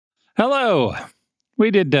Hello. We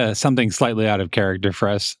did something slightly out of character for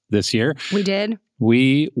us this year. We did.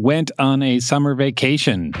 We went on a summer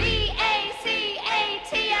vacation. V-A-C-A-T-I-O-N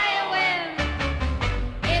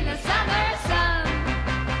in the summer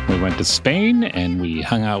sun. We went to Spain and we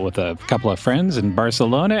hung out with a couple of friends in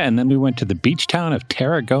Barcelona, and then we went to the beach town of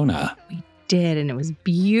Tarragona. We did, and it was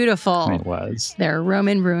beautiful. It was. There are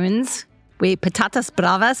Roman ruins. We ate patatas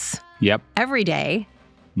bravas Yep. every day.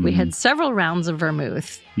 We had several rounds of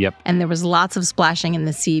vermouth. Yep. And there was lots of splashing in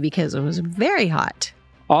the sea because it was very hot.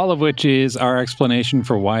 All of which is our explanation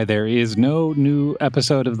for why there is no new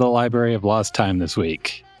episode of the Library of Lost Time this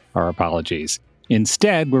week. Our apologies.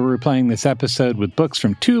 Instead, we're replaying this episode with books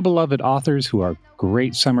from two beloved authors who are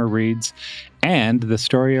great summer reads and the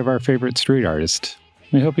story of our favorite street artist.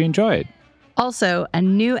 We hope you enjoy it. Also, a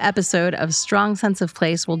new episode of Strong Sense of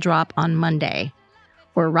Place will drop on Monday.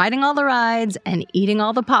 We're riding all the rides and eating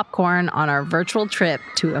all the popcorn on our virtual trip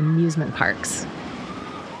to amusement parks.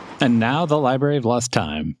 And now the Library of Lost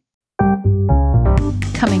Time.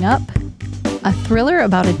 Coming up, a thriller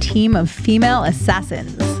about a team of female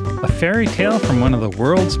assassins. A fairy tale from one of the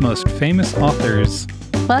world's most famous authors.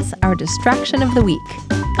 Plus our distraction of the week.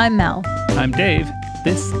 I'm Mel. I'm Dave.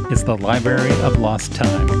 This is the Library of Lost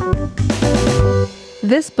Time.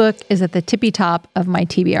 This book is at the tippy top of my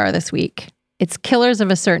TBR this week. It's Killers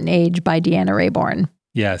of a Certain Age by Deanna Raybourn.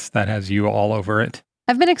 Yes, that has you all over it.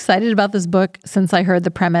 I've been excited about this book since I heard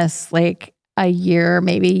the premise like a year,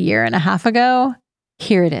 maybe a year and a half ago.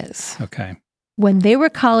 Here it is. Okay. When they were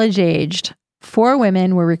college-aged, 4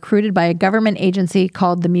 women were recruited by a government agency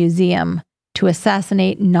called the Museum to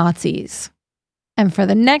assassinate Nazis. And for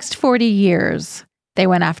the next 40 years, they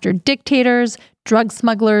went after dictators, drug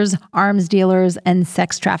smugglers, arms dealers, and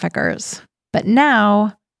sex traffickers. But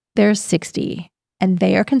now they're 60, and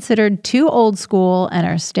they are considered too old school and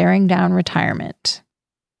are staring down retirement.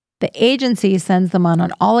 The agency sends them on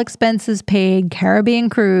an all-expenses-paid Caribbean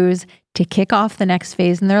cruise to kick off the next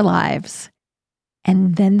phase in their lives.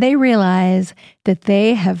 And then they realize that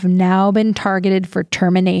they have now been targeted for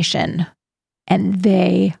termination, and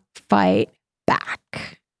they fight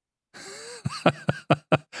back.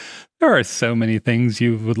 There are so many things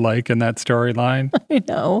you would like in that storyline. I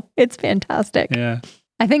know. It's fantastic. Yeah.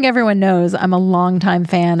 I think everyone knows I'm a longtime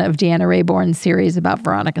fan of Deanna Raybourn's series about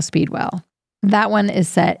Veronica Speedwell. That one is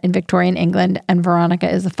set in Victorian England, and Veronica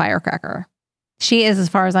is a firecracker. She is, as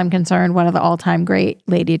far as I'm concerned, one of the all-time great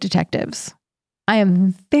lady detectives. I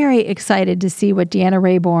am very excited to see what Deanna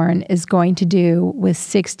Raybourn is going to do with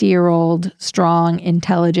 60-year-old, strong,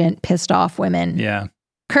 intelligent, pissed-off women. Yeah.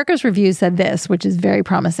 Kirker's review said this, which is very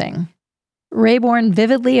promising. Raybourn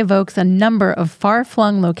vividly evokes a number of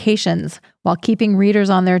far-flung locations while keeping readers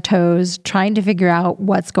on their toes, trying to figure out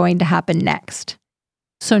what's going to happen next.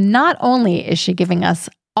 So not only is she giving us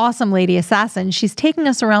awesome lady assassins, she's taking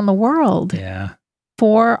us around the world. Yeah.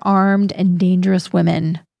 4 armed and dangerous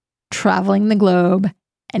women traveling the globe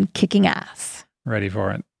and kicking ass. Ready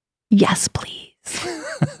for it. Yes, please.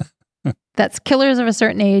 That's Killers of a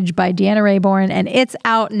Certain Age by Deanna Raybourn, and it's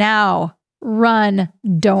out now. Run,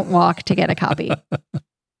 don't walk to get a copy.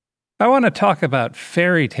 I want to talk about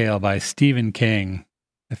Fairy Tale by Stephen King.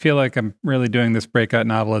 I feel like I'm really doing this breakout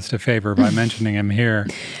novelist a favor by mentioning him here.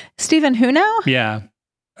 Stephen who now? Yeah.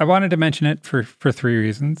 I wanted to mention it for 3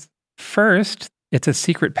 reasons. First, it's a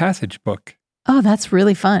secret passage book. Oh, that's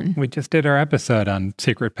really fun. We just did our episode on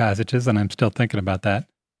secret passages, and I'm still thinking about that.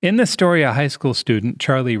 In this story, a high school student,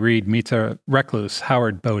 Charlie Reed, meets a recluse,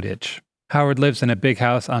 Howard Bowditch. Howard lives in a big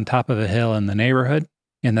house on top of a hill in the neighborhood.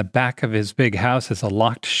 In the back of his big house is a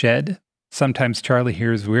locked shed. Sometimes Charlie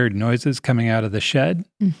hears weird noises coming out of the shed.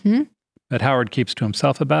 Mm-hmm. But Howard keeps to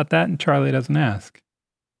himself about that, and Charlie doesn't ask.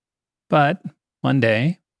 But one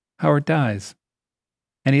day, Howard dies.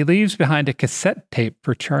 And he leaves behind a cassette tape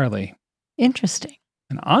for Charlie. Interesting.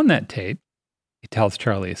 And on that tape, he tells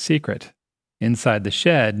Charlie a secret. Inside the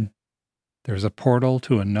shed, there's a portal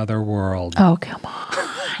to another world. Oh, come on.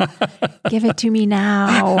 Give it to me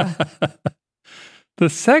now. The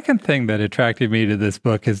second thing that attracted me to this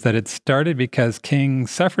book is that it started because King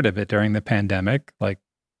suffered a bit during the pandemic, like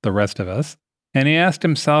the rest of us. And he asked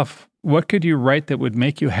himself, what could you write that would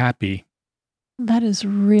make you happy? That is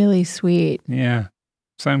really sweet. Yeah.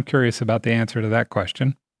 So I'm curious about the answer to that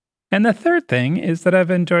question. And the third thing is that I've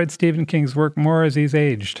enjoyed Stephen King's work more as he's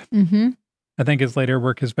aged. Mm-hmm. I think his later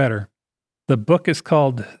work is better. The book is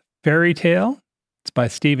called Fairy Tale. It's by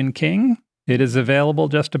Stephen King. It is available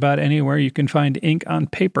just about anywhere you can find ink on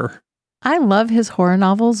paper. I love his horror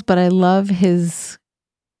novels, but I love his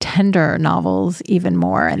tender novels even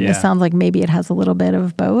more. And this sounds like maybe it has a little bit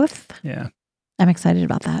of both. Yeah. I'm excited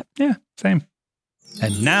about that. Yeah, same.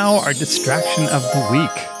 And now our distraction of the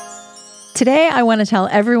week. Today, I want to tell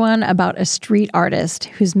everyone about a street artist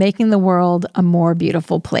who's making the world a more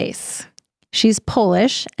beautiful place. She's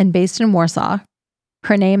Polish and based in Warsaw.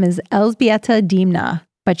 Her name is Elżbieta Dimna,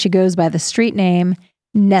 but she goes by the street name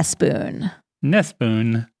NeSpoon.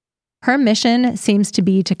 NeSpoon. Her mission seems to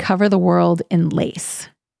be to cover the world in lace,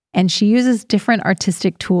 and she uses different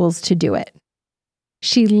artistic tools to do it.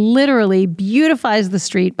 She literally beautifies the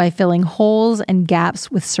street by filling holes and gaps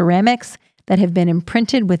with ceramics that have been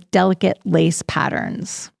imprinted with delicate lace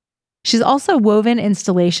patterns. She's also woven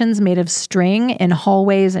installations made of string in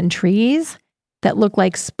hallways and trees that look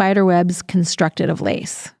like spider webs constructed of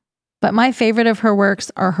lace. But my favorite of her works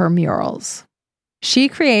are her murals. She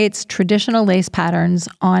creates traditional lace patterns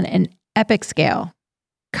on an epic scale,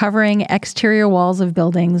 covering exterior walls of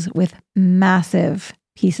buildings with massive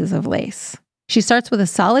pieces of lace. She starts with a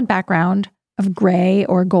solid background of gray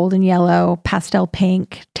or golden yellow, pastel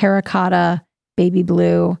pink, terracotta, baby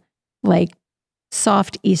blue, like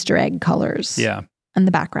soft Easter egg colors in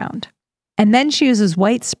the background. And then she uses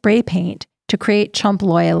white spray paint to create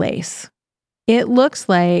champloya lace. It looks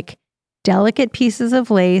like delicate pieces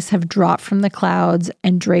of lace have dropped from the clouds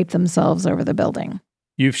and draped themselves over the building.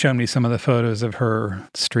 You've shown me some of the photos of her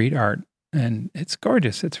street art, and it's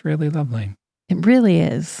gorgeous. It's really lovely. It really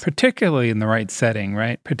is. Particularly in the right setting,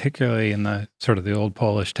 right? Particularly in the sort of the old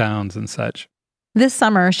Polish towns and such. This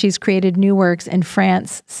summer, she's created new works in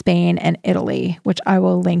France, Spain, and Italy, which I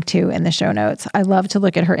will link to in the show notes. I love to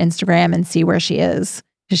look at her Instagram and see where she is,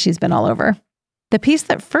 because she's been all over. The piece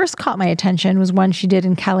that first caught my attention was one she did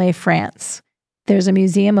in Calais, France. There's a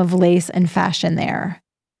museum of lace and fashion there.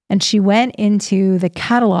 And she went into the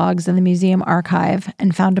catalogs in the museum archive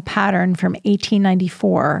and found a pattern from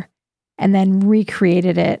 1894 and then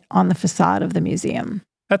recreated it on the facade of the museum.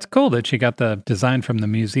 That's cool that she got the design from the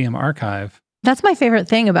museum archive. That's my favorite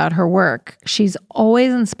thing about her work. She's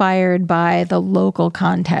always inspired by the local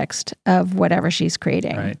context of whatever she's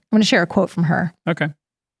creating. Right. I'm going to share a quote from her. Okay.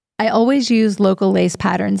 I always use local lace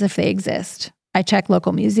patterns if they exist. I check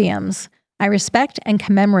local museums. I respect and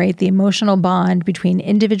commemorate the emotional bond between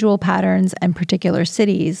individual patterns and particular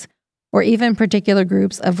cities, or even particular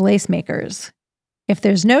groups of lace makers. If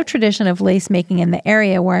there's no tradition of lace making in the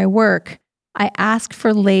area where I work, I ask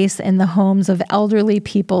for lace in the homes of elderly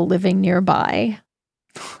people living nearby.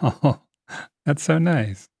 Oh, that's so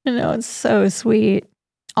nice. I know, it's so sweet.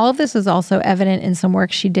 All of this is also evident in some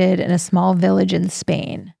work she did in a small village in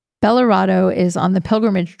Spain. Belorado is on the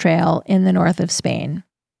pilgrimage trail in the north of Spain.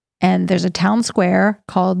 And there's a town square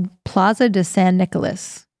called Plaza de San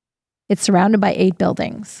Nicolas. It's surrounded by 8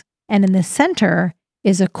 buildings. And in the center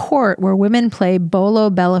is a court where women play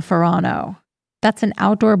Bolo Bellaferrano. That's an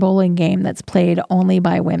outdoor bowling game that's played only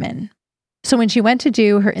by women. So when she went to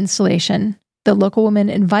do her installation, the local woman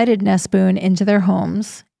invited NeSpoon into their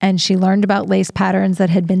homes, and she learned about lace patterns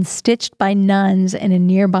that had been stitched by nuns in a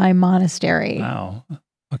nearby monastery. Wow.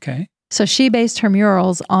 Okay. So she based her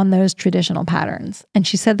murals on those traditional patterns. And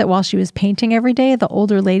she said that while she was painting every day, the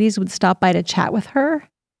older ladies would stop by to chat with her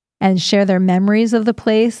and share their memories of the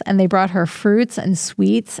place. And they brought her fruits and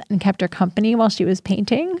sweets and kept her company while she was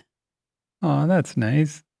painting. Oh, that's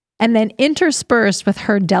nice. And then interspersed with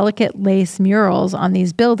her delicate lace murals on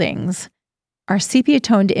these buildings are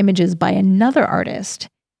sepia-toned images by another artist.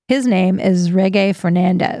 His name is Regé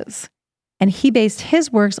Fernandez. And he based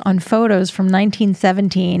his works on photos from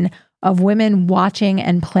 1917 of women watching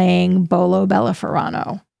and playing Bolo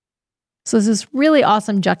Bellaferrano. So there's this really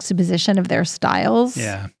awesome juxtaposition of their styles.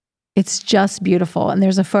 Yeah. It's just beautiful. And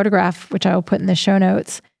there's a photograph, which I will put in the show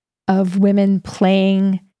notes, of women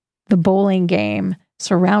playing the bowling game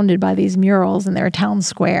surrounded by these murals in their town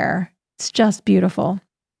square. It's just beautiful.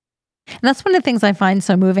 And that's one of the things I find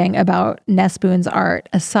so moving about NeSpoon's art,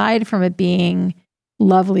 aside from it being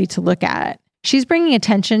lovely to look at. She's bringing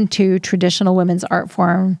attention to traditional women's art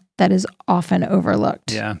form that is often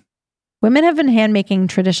overlooked. Yeah. Women have been handmaking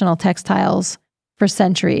traditional textiles for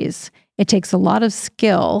centuries. It takes a lot of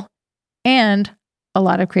skill and a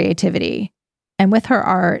lot of creativity. And with her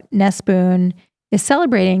art, NeSpoon is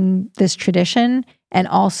celebrating this tradition and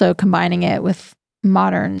also combining it with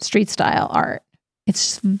modern street style art.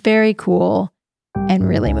 It's very cool and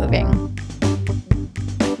really moving.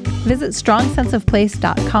 Visit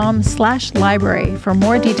strongsenseofplace.com/library for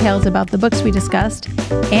more details about the books we discussed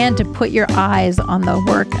and to put your eyes on the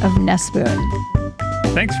work of NeSpoon.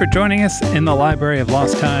 Thanks for joining us in the Library of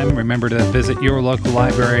Lost Time. Remember to visit your local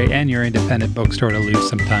library and your independent bookstore to lose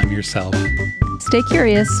some time yourself. Stay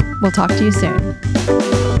curious. We'll talk to you soon.